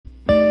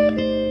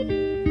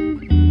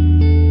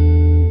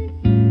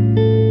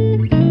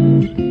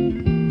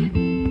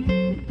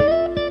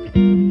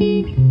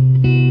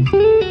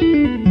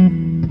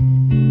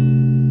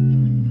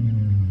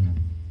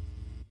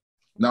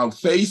Now,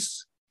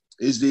 faith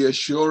is the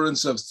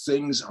assurance of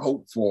things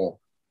hoped for,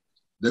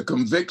 the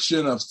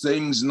conviction of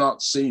things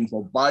not seen,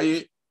 for by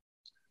it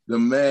the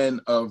men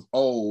of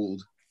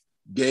old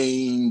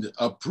gained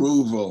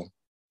approval.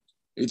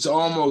 It's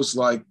almost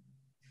like,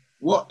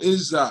 what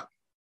is that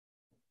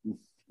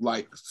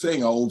like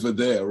thing over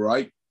there,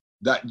 right?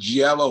 That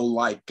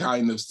jello-like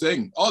kind of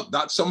thing. Oh,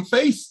 that's some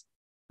faith.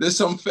 There's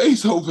some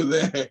faith over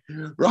there,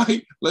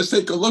 right? Let's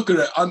take a look at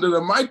it under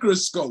the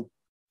microscope.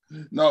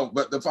 No,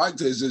 but the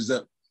fact is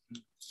that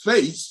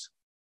faith,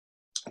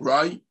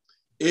 right,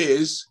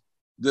 is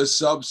the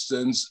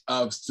substance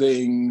of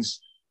things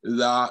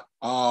that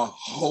are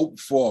hoped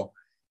for.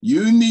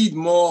 You need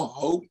more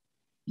hope.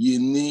 You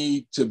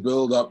need to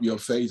build up your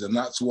faith. And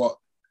that's what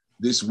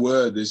this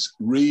word, this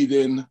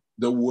reading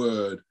the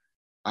word,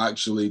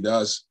 actually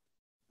does.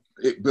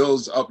 It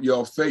builds up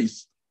your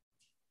faith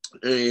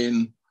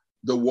in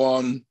the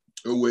one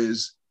who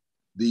is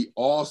the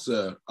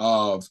author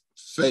of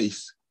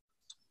faith.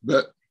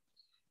 But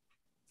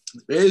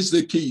here's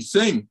the key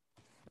thing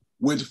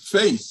with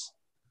faith,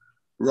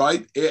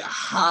 right? It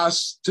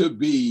has to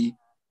be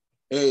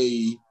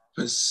a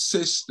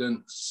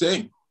persistent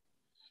thing.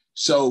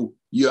 So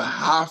you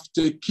have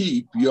to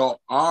keep your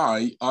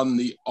eye on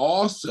the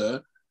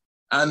author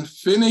and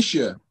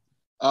finisher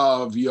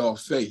of your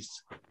faith,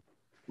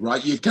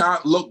 right? You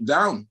can't look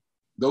down.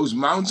 Those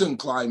mountain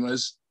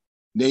climbers,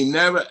 they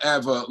never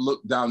ever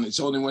look down. It's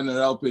only when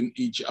they're helping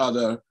each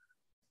other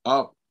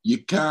up. You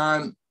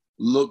can't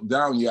look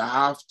down. You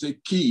have to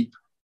keep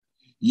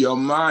your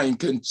mind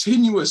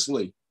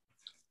continuously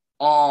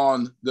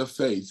on the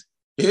faith.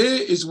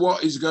 Here is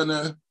what is going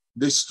to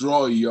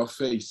destroy your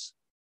faith.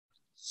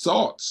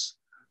 Thoughts.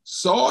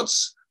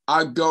 Thoughts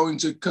are going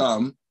to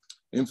come.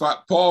 In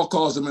fact, Paul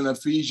calls them in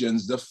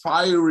Ephesians the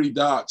fiery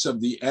darts of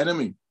the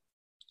enemy.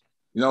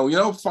 You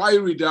know,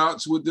 fiery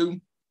darts would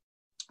do?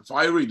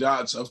 Fiery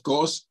darts, of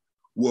course,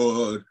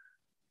 would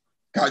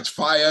catch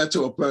fire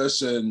to a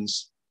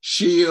person's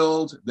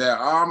shield, their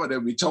armor,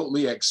 they'd be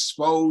totally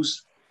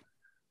exposed.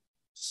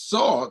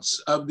 Thoughts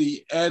of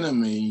the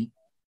enemy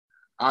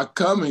are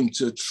coming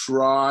to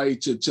try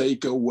to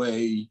take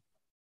away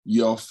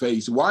your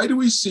faith. Why do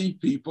we see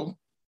people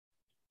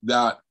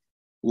that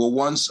were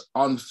once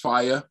on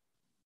fire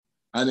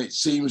and it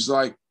seems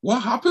like,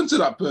 what happened to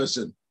that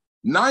person?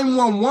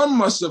 911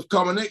 must have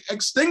come and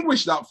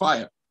extinguished that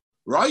fire,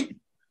 right?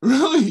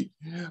 Really?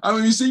 I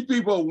mean, you see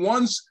people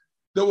once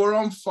that were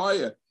on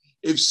fire.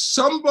 If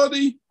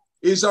somebody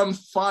is on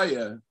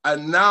fire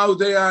and now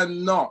they are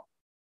not,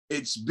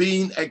 it's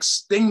being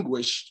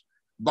extinguished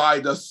by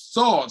the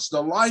thoughts,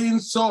 the lying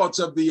thoughts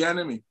of the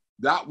enemy.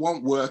 That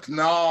won't work.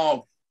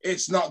 No,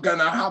 it's not going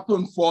to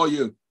happen for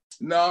you.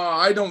 No,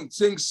 I don't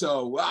think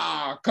so.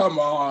 Come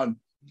on.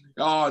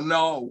 Oh,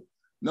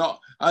 no.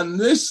 And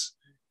this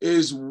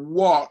is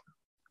what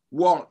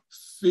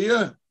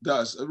fear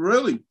does,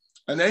 really.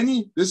 And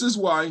this is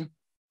why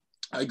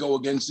I go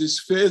against this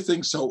fear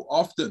thing so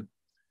often.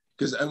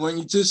 Because when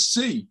you just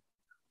see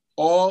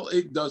all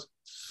it does,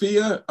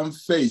 fear and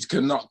faith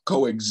cannot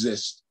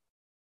coexist.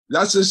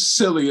 That's as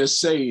silly as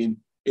saying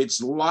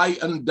it's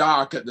light and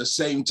dark at the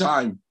same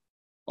time,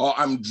 or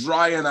I'm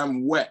dry and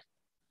I'm wet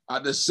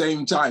at the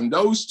same time.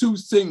 Those two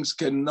things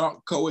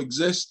cannot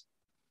coexist.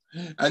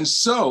 And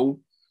so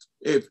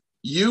if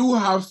you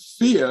have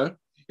fear,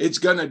 it's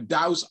going to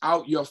douse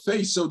out your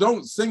faith. So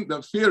don't think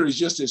that fear is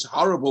just this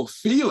horrible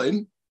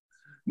feeling.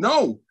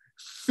 No,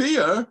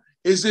 fear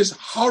is this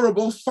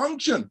horrible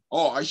function,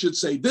 or I should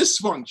say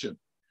dysfunction,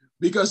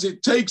 because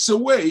it takes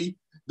away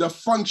the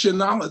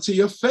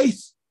functionality of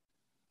faith,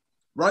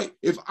 right?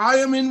 If I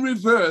am in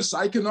reverse,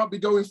 I cannot be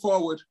going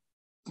forward.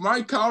 If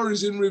my car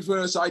is in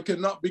reverse, I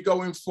cannot be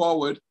going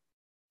forward.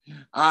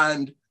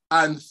 And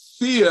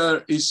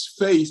fear is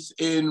faith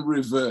in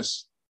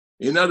reverse.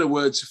 In other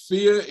words,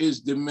 fear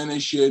is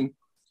diminishing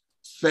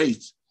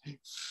faith.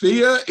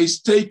 Fear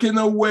is taken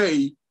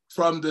away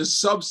from the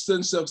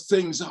substance of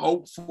things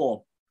hoped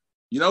for.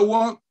 You know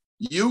what?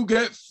 You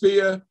get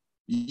fear,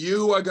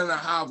 you are going to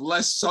have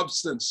less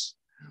substance,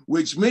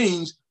 which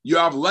means you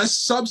have less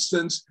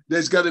substance,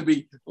 there's going to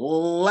be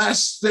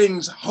less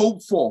things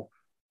hoped for.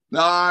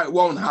 No, it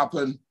won't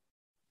happen.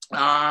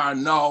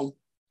 No.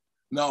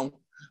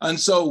 And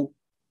so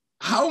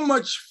how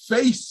much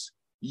faith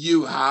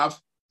you have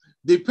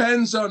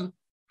depends on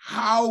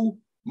how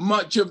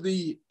much of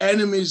the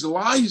enemy's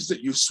lies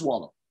that you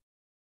swallow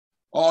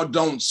or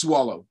don't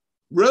swallow.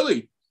 Really,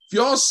 if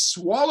you're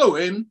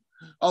swallowing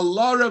a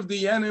lot of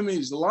the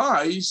enemy's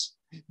lies,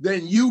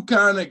 then you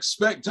can't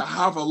expect to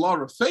have a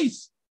lot of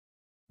faith.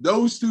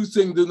 Those two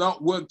things do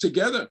not work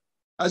together.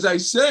 As I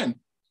said,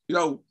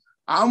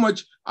 how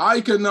much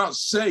I cannot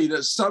say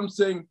that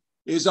something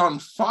is on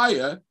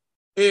fire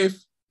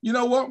if,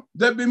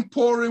 they've been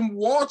pouring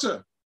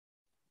water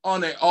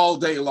on it all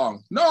day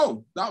long.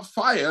 No, that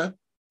fire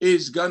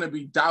is going to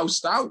be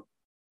doused out,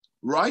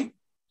 right?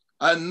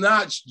 And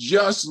that's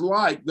just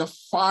like the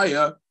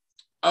fire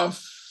of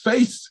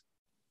faith.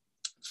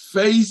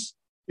 Faith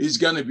is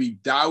going to be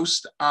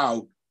doused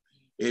out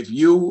if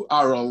you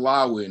are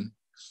allowing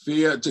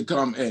fear to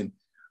come in.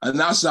 And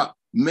that's a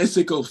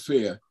mythical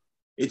fear.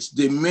 It's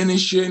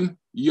diminishing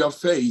your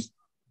faith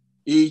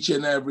each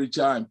and every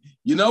time.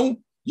 You know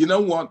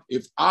what?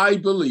 If I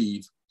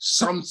believe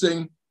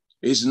something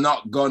is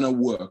not going to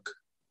work,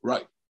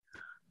 right?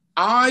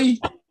 I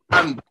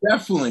am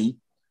definitely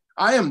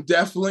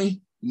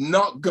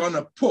not going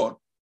to put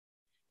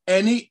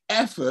any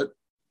effort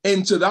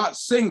into that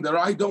thing that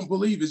I don't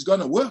believe is going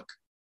to work.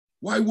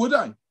 Why would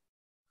I?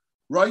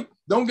 Right?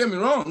 Don't get me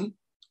wrong.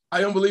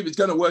 I don't believe it's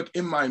going to work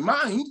in my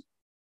mind.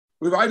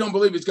 If I don't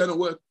believe it's going to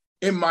work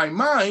in my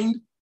mind,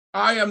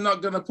 I am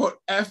not going to put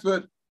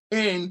effort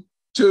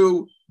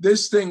into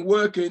this thing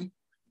working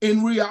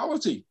in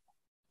reality.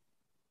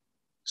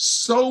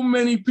 So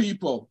many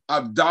people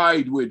have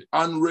died with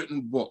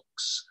unwritten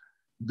books,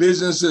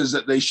 businesses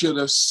that they should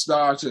have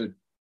started,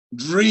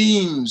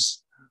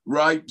 dreams,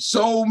 right?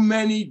 So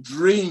many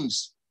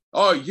dreams.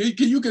 Oh,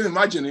 you can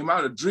imagine the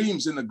amount of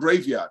dreams in the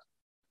graveyard.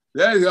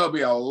 There's going to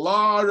be a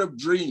lot of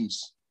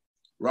dreams,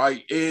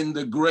 right, in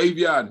the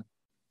graveyard.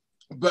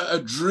 But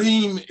a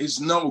dream is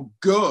no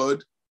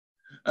good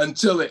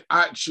until it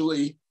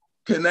actually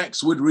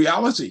connects with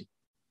reality.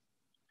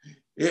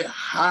 It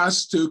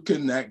has to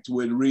connect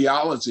with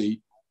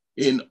reality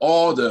in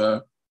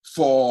order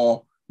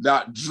for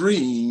that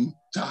dream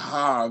to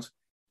have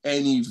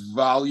any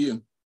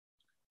value.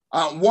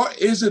 What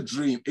is a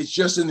dream? It's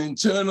just an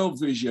internal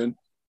vision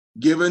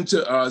given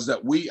to us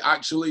that we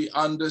actually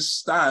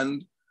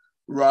understand,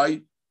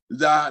 right?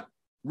 That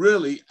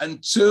really,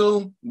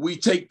 until we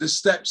take the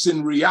steps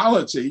in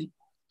reality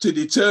to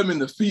determine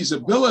the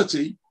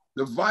feasibility,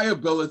 the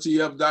viability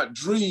of that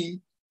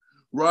dream,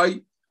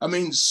 right? I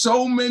mean,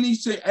 so many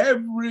things,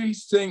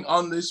 everything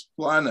on this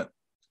planet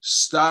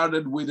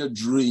started with a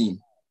dream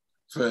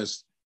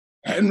first.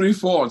 Henry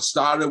Ford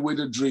started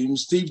with a dream.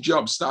 Steve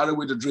Jobs started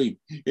with a dream.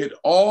 It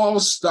all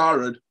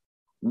started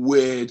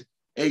with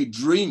a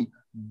dream.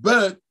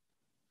 But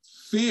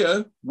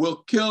fear will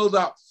kill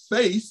that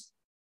faith.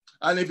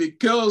 And if it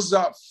kills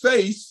that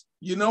faith,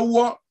 you know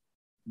what?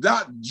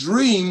 That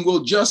dream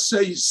will just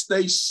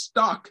stay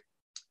stuck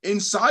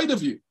inside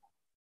of you.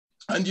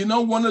 And you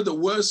know, one of the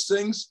worst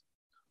things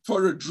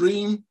for a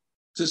dream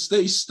to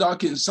stay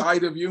stuck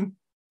inside of you,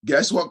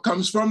 guess what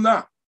comes from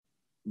that?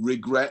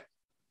 Regret.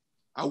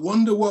 I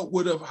wonder what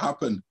would have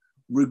happened.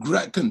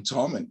 Regret can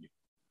torment you.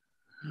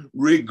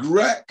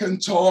 Regret can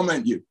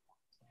torment you.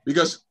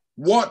 Because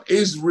what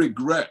is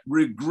regret?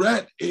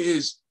 Regret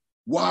is,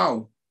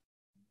 wow,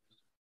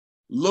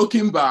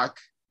 looking back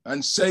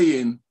and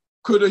saying,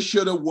 coulda,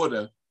 shoulda,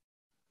 woulda,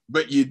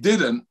 but you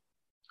didn't.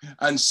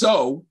 And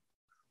so,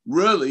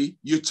 really,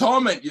 you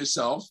torment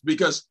yourself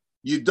because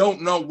you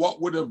don't know what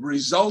would have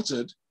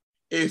resulted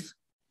if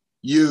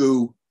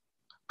you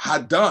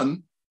had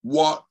done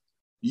what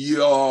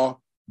your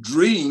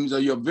dreams or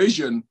your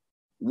vision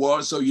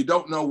was. So you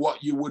don't know what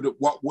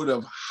would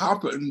have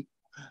happened.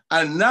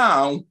 And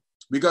now,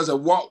 because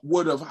of what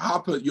would have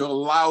happened, you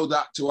allow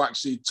that to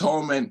actually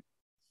torment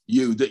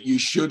you, that you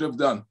should have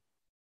done.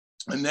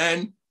 And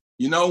then,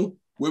 you know,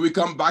 where we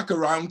come back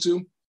around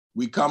to?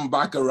 We come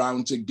back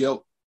around to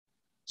guilt.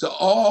 So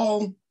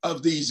all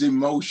of these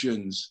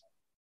emotions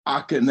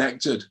are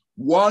connected.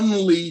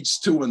 One leads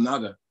to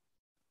another,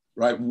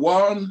 right?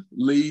 One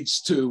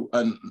leads to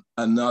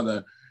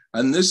another.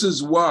 And this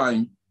is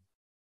why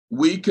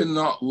we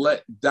cannot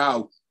let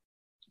doubt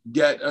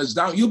get us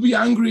down. You'll be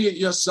angry at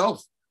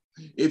yourself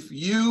if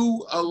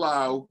you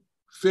allow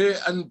fear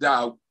and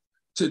doubt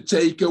to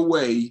take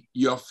away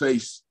your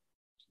faith,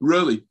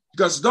 really.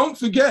 Because don't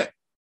forget,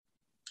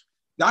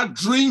 that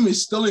dream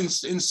is still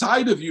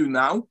inside of you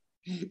now.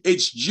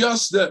 It's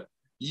just that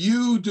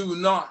you do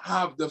not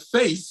have the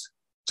faith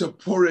to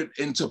put it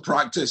into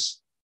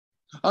practice.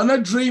 And a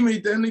dream,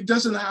 it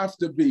doesn't have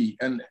to be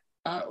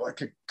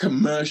like a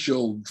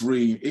commercial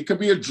dream. It could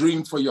be a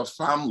dream for your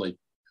family,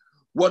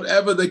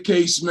 whatever the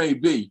case may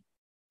be,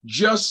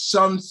 just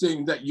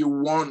something that you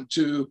want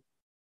to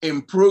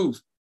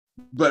improve.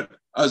 But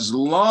as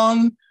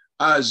long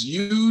as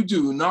you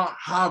do not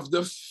have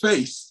the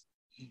faith,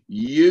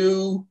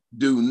 you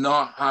do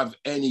not have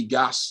any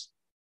gas.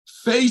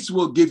 Faith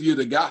will give you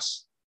the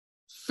gas.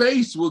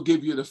 Faith will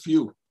give you the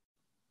fuel,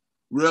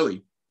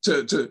 really,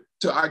 to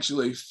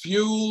actually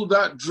fuel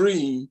that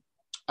dream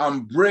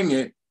and bring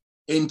it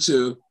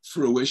into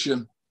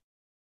fruition.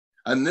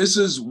 And this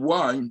is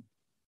why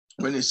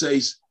when it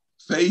says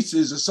faith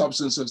is the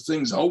substance of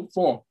things hoped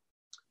for,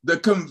 the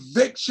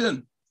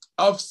conviction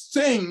of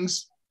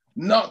things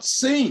not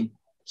seen.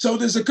 So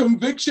there's a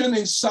conviction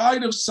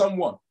inside of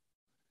someone.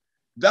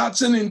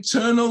 That's an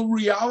internal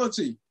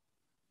reality.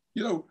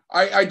 You know,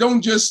 I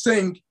don't just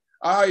think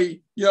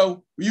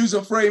use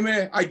a frame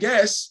here, I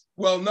guess.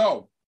 Well,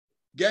 no,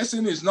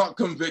 guessing is not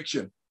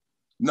conviction.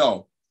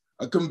 No,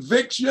 a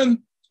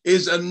conviction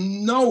is a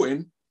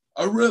knowing,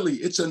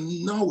 it's a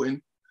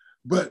knowing,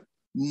 but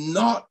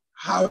not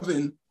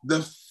having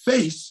the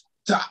faith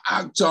to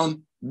act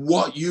on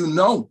what you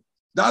know.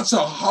 That's a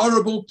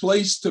horrible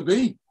place to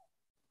be.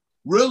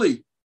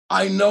 Really,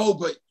 I know,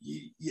 but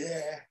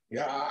yeah,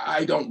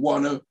 I don't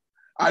want to.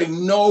 I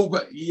know,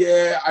 but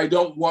yeah, I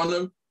don't want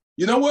to.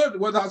 You know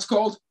what that's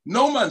called?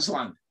 No man's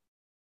land.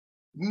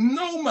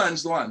 No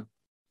man's land.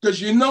 Because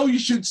you know you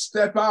should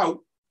step out,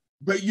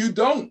 but you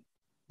don't.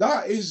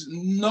 That is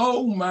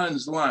no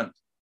man's land,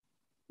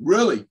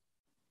 really.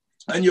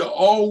 And you're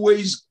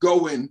always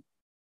going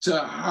to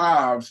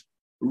have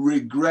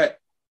regret.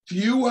 If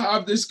you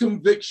have this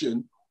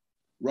conviction,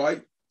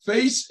 right?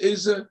 Faith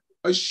is an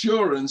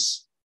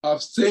assurance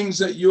of things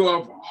that you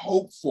have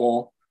hoped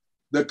for,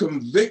 the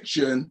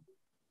conviction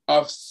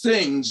of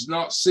things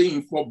not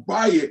seen. For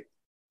by it,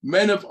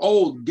 men of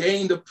old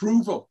gained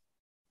approval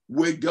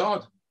with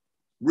God.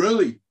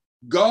 Really,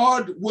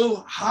 God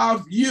will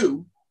have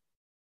you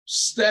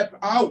step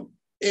out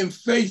in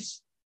faith.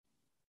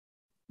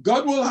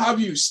 God will have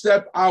you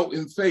step out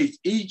in faith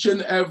each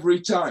and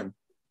every time.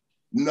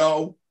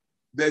 No,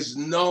 there's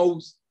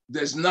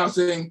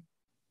nothing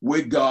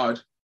with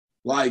God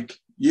like,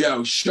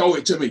 show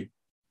it to me.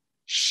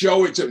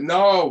 Show it to me.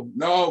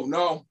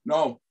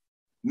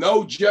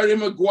 No, Jerry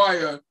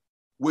Maguire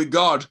with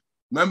God.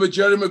 Remember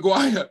Jerry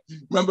Maguire?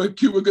 Remember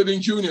Cuba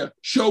Gooding Jr.?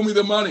 Show me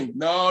the money.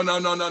 No.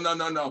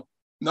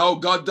 No,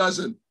 God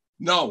doesn't.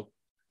 No.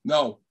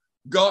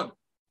 God,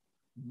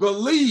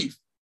 believe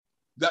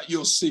that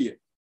you'll see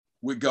it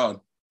with God.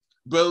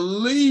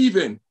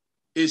 Believing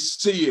is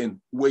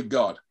seeing with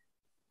God.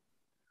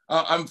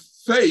 And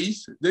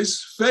faith,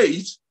 this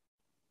faith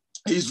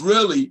is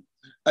really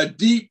a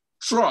deep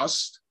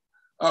trust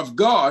of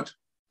God.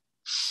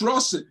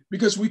 Trust it,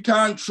 because we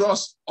can't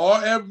trust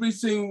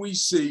everything we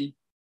see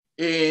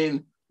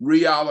in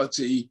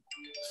reality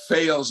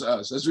fails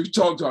us. As we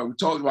talked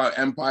about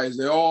empires,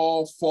 they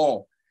all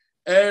fall.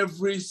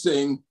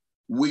 Everything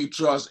we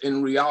trust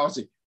in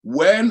reality,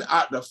 when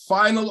at the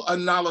final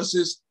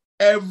analysis,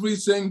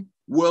 everything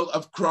will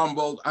have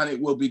crumbled and it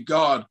will be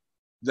God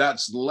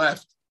that's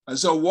left. And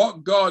so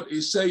what God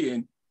is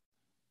saying,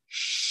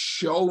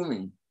 show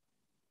me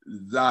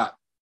that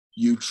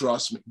you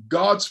trust me.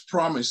 God's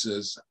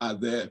promises are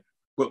there,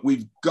 but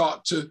we've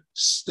got to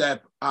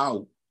step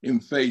out in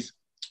faith.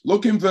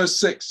 Look in verse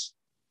 6.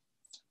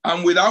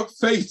 And without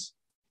faith,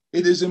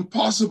 it is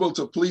impossible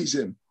to please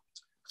him.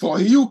 For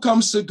he who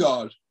comes to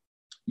God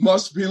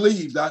must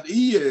believe that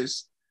he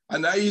is,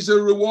 and that he's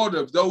a rewarder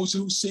of those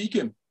who seek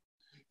him.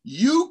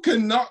 You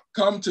cannot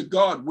come to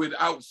God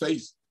without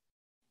faith.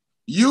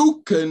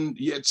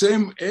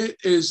 It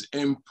is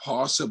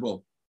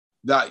impossible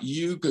that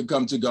you can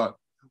come to God.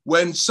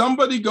 When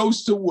somebody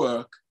goes to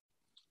work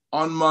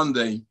on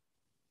Monday,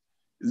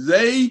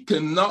 they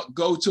cannot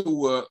go to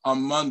work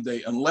on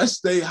Monday unless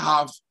they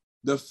have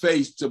the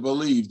faith to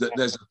believe that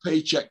there's a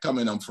paycheck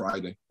coming on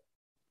Friday.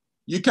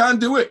 You can't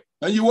do it,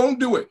 and you won't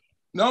do it.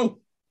 No,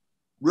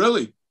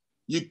 really.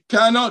 You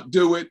cannot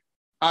do it,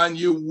 and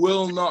you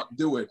will not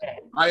do it.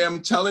 I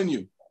am telling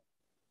you,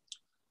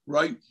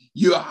 right?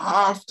 You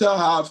have to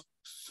have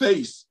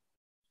faith.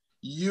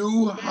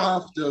 You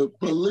have to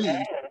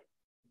believe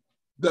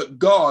that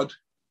God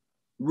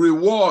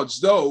rewards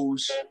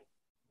those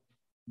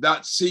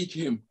that seek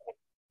him,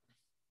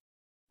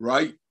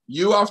 right?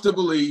 You have to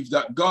believe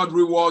that God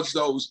rewards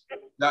those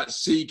that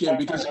seek him,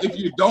 because if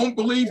you don't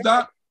believe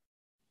that,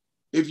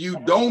 if you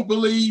don't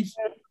believe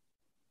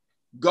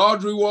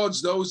God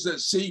rewards those that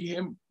seek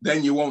him,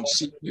 then you won't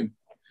seek him.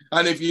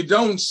 And if you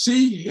don't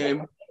see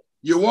him,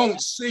 you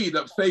won't see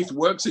that faith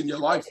works in your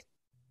life.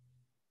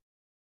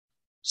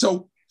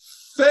 So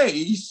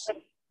faith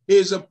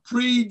is a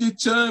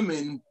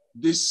predetermined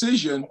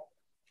decision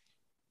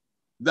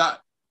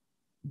that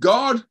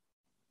God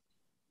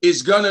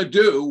is going to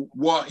do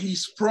what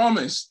he's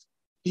promised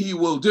he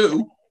will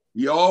do.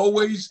 He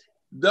always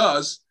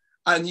does.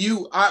 And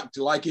you act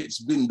like it's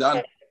been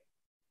done.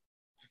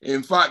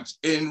 In fact,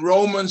 in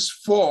Romans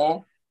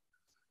 4,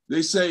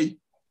 they say,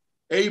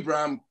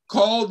 Abraham,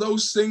 call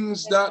those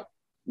things that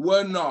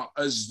were not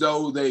as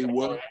though they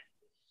were.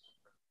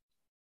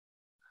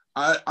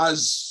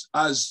 As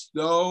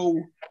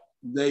though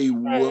they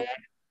were.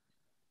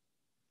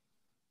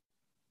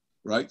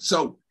 Right?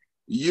 So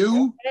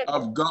you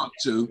have got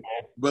to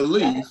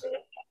believe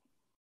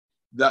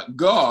that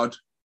God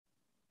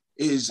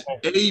is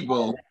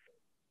able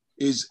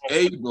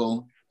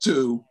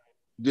to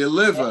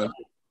deliver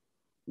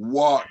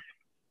what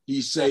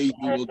he says he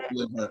will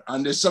deliver.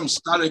 And there's some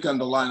static on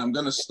the line. I'm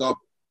going to stop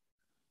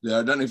there.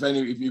 I don't know if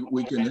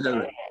we can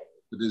hear it.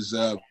 It is.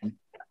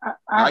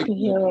 I can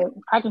hear it.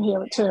 I can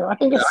hear it too. I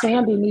think it's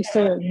Sandy needs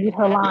to mute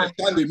her line.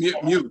 Yeah, Sandy,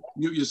 mute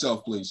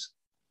yourself, please.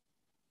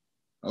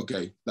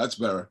 Okay, that's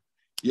better.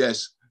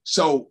 Yes.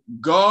 So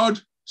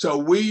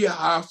we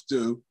have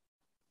to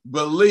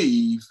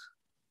believe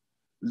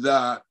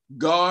that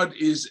God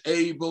is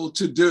able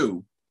to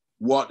do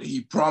what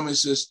he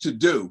promises to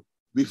do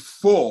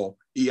before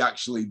he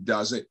actually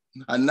does it.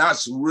 And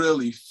that's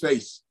really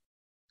faith.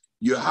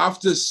 You have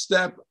to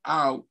step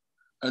out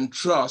and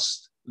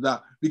trust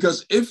that,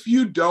 because if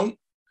you don't,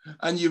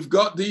 and you've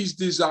got these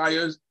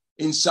desires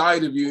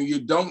inside of you,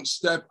 you don't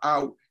step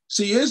out.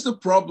 See, here's the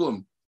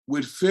problem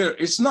with fear.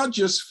 It's not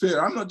just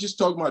fear. I'm not just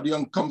talking about the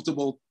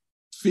uncomfortable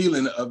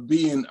feeling of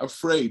being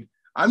afraid.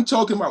 I'm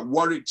talking about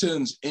what it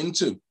turns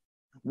into.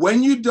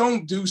 When you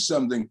don't do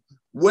something,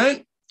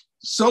 when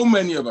so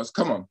many of us,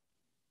 come on,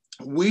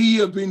 we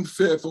have been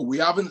fearful. We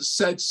haven't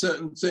said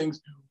certain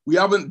things. We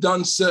haven't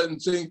done certain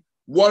things.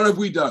 What have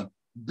we done?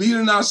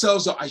 Beating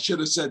ourselves up. I should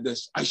have said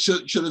this. I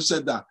should have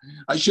said that.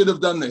 I should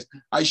have done this.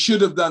 I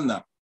should have done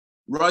that.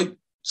 Right?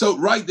 So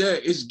right there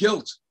is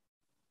guilt.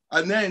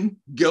 And then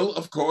guilt,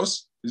 of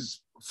course,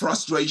 is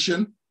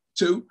frustration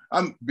too.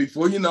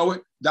 Before you know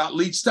it, that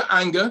leads to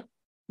anger,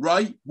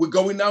 right? We're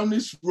going down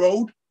this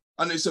road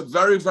and it's a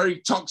very, very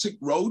toxic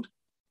road.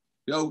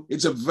 You know,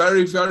 it's a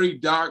very, very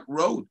dark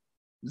road.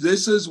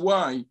 This is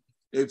why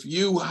if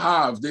you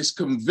have this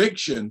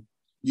conviction,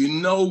 you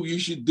know you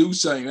should do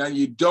something and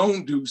you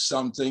don't do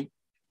something,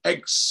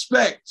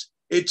 expect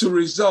it to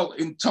result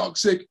in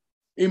toxic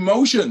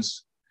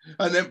emotions.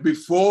 And then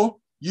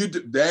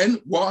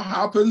then what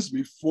happens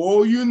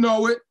before you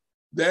know it,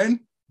 then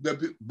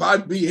the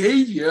bad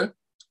behavior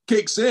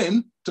kicks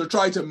in to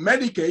try to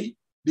medicate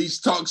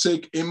these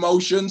toxic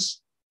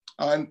emotions,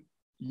 and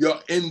you're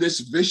in this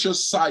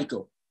vicious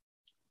cycle.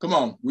 Come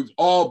on, we've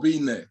all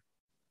been there,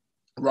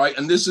 right?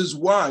 And this is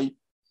why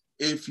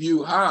if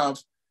you have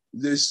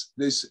this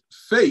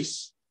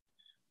faith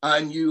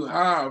and you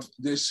have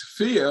this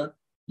fear,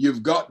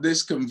 you've got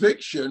this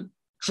conviction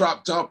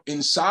trapped up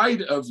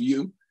inside of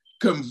you.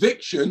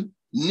 Conviction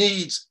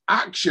needs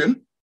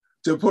action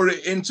to put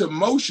it into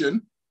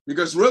motion,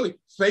 because really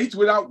faith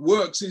without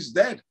works is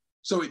dead.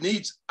 So it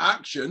needs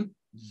action,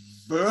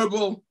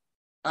 verbal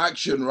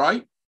action,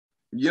 right?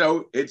 You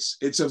know,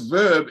 it's a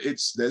verb.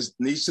 There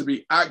needs to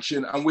be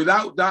action. And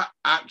without that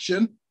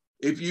action,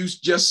 if you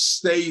just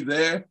stay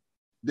there,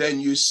 then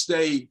you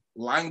stay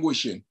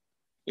languishing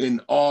in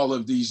all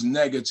of these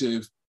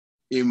negative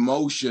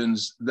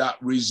emotions that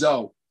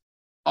result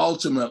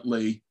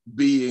ultimately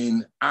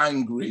being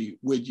angry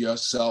with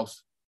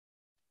yourself.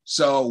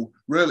 So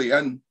really,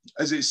 and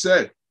as it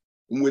said,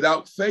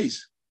 without faith,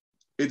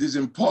 it is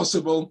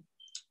impossible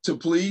to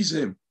please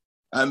him.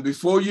 And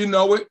before you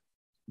know it,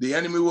 the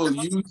enemy will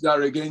use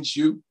that against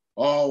you.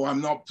 Oh,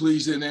 I'm not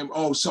pleasing him.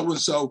 Oh,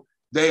 so-and-so,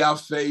 they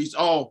have faith.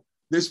 Oh,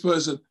 this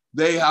person,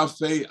 they have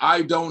faith.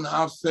 I don't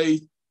have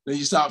faith. Then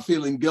you start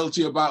feeling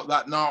guilty about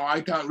that. No,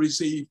 I can't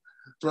receive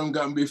from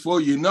God. Before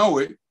you know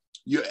it,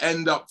 you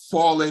end up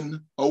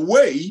falling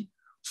away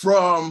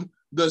from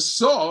the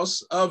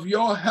source of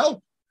your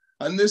help.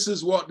 And this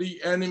is what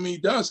the enemy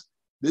does.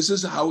 This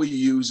is how he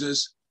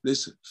uses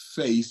this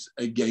faith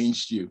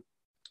against you.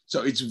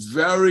 So it's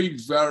very,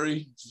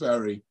 very,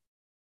 very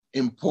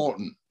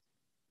important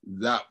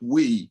that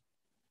we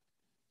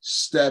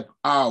step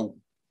out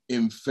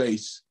in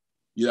faith.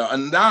 You know,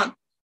 and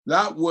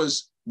that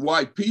was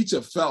why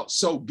Peter felt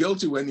so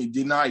guilty when he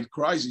denied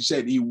Christ. He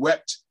said he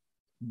wept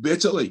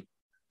bitterly,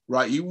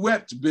 right? He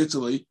wept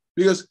bitterly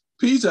because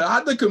Peter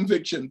had the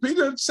conviction.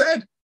 Peter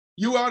said,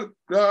 you are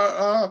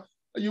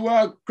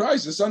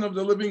Christ, the Son of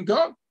the living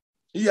God.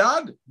 He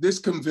had this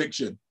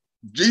conviction.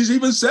 Jesus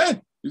even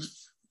said,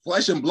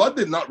 flesh and blood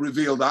did not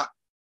reveal that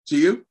to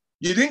you.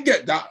 You didn't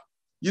get that.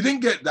 You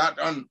didn't get that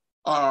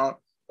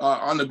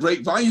on the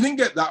grapevine. You didn't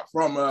get that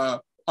from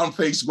on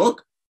Facebook.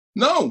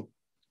 No,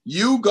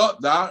 you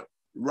got that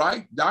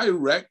right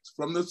direct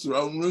from the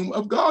throne room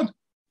of God,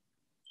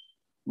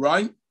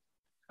 right?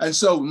 And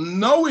so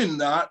knowing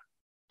that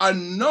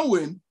and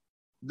knowing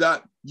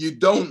that you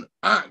don't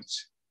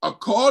act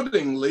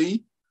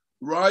accordingly,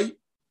 right?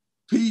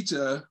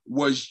 Peter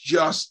was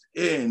just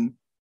in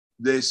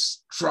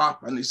this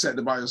trap, and he said,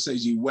 the Bible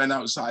says he went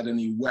outside and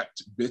he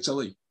wept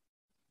bitterly,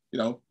 you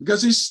know,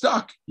 because he's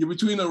stuck. You're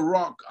between a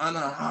rock and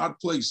a hard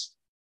place.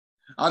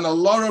 And a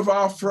lot of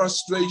our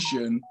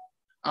frustration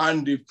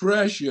and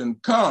depression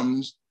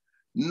comes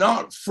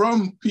not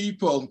from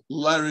people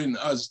letting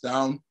us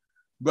down,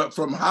 but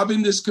from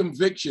having this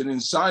conviction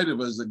inside of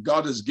us that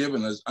God has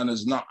given us and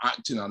is not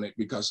acting on it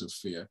because of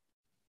fear.